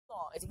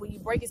It's when you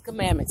break his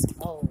commandments.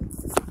 Oh.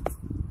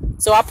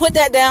 So I put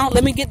that down.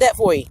 Let me get that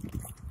for you.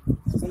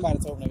 Somebody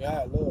told me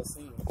God loves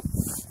sin.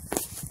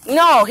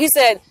 No, he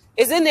said,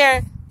 it's in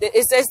there.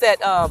 It says that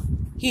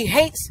he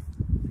hates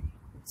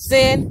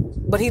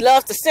sin, but he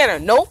loves the sinner.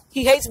 Nope,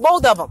 he hates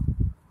both of them.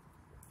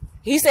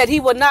 He said he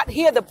would not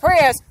hear the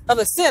prayers of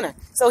the sinner.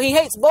 So he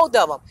hates both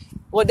of them.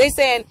 Well, they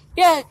saying,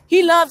 yeah,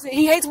 he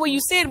hates when you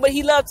sin, but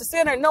he loves the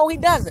sinner. No, he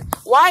doesn't.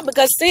 Why?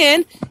 Because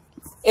sin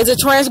is a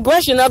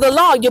transgression of the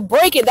law. You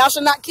break it. Thou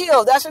shalt not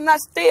kill. Thou shalt not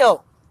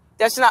steal.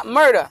 Thou shalt not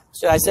murder,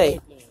 should I say.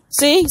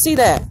 See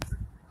that?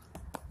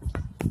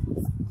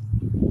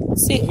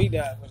 See? He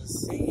died for the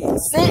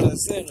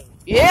sin.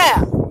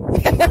 Yeah.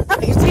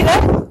 You see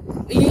that?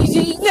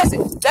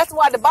 Listen, that's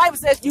why the Bible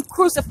says you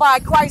crucify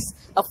Christ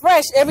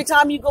afresh every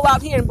time you go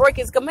out here and break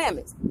his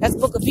commandments. That's the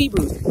book of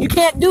Hebrews. You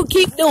can't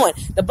keep doing.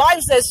 The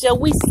Bible says, shall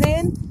we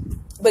sin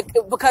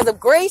because of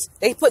grace?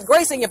 They put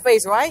grace in your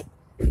face, right?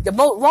 The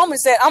Roman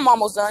said, I'm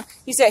almost done.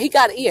 He said, he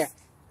got an ear.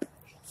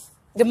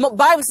 The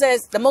Bible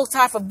says the Most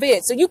High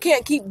forbid. So you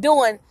can't keep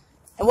doing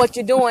what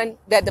you're doing,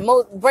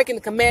 breaking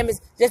the commandments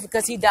just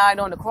because he died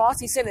on the cross.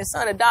 He sent his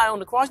son to die on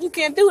the cross. You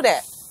can't do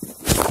that.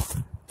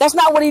 That's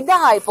not what he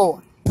died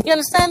for. You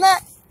understand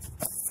that?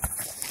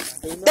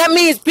 That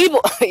means people,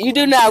 you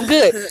do now,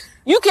 good.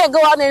 You can't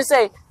go out there and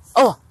say,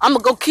 oh, I'm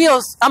going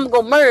to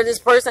go murder this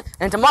person,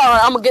 and tomorrow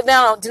tonight I'm going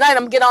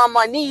to get on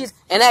my knees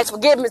and ask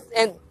forgiveness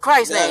in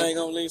Christ's name. Ain't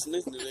gonna listen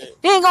to that.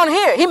 He ain't going to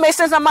hear it. He may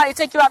send somebody to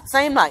take you out the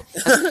same night.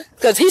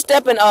 Because he's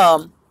stepping it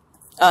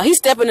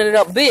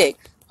up big.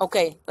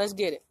 Okay, let's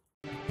get it.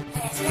 Take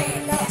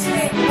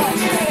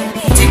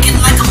it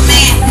like a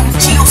man,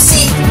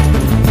 G-O-C,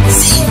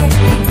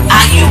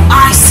 C-I-U-I-C-C,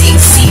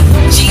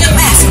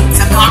 G-M-S,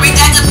 so don't read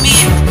that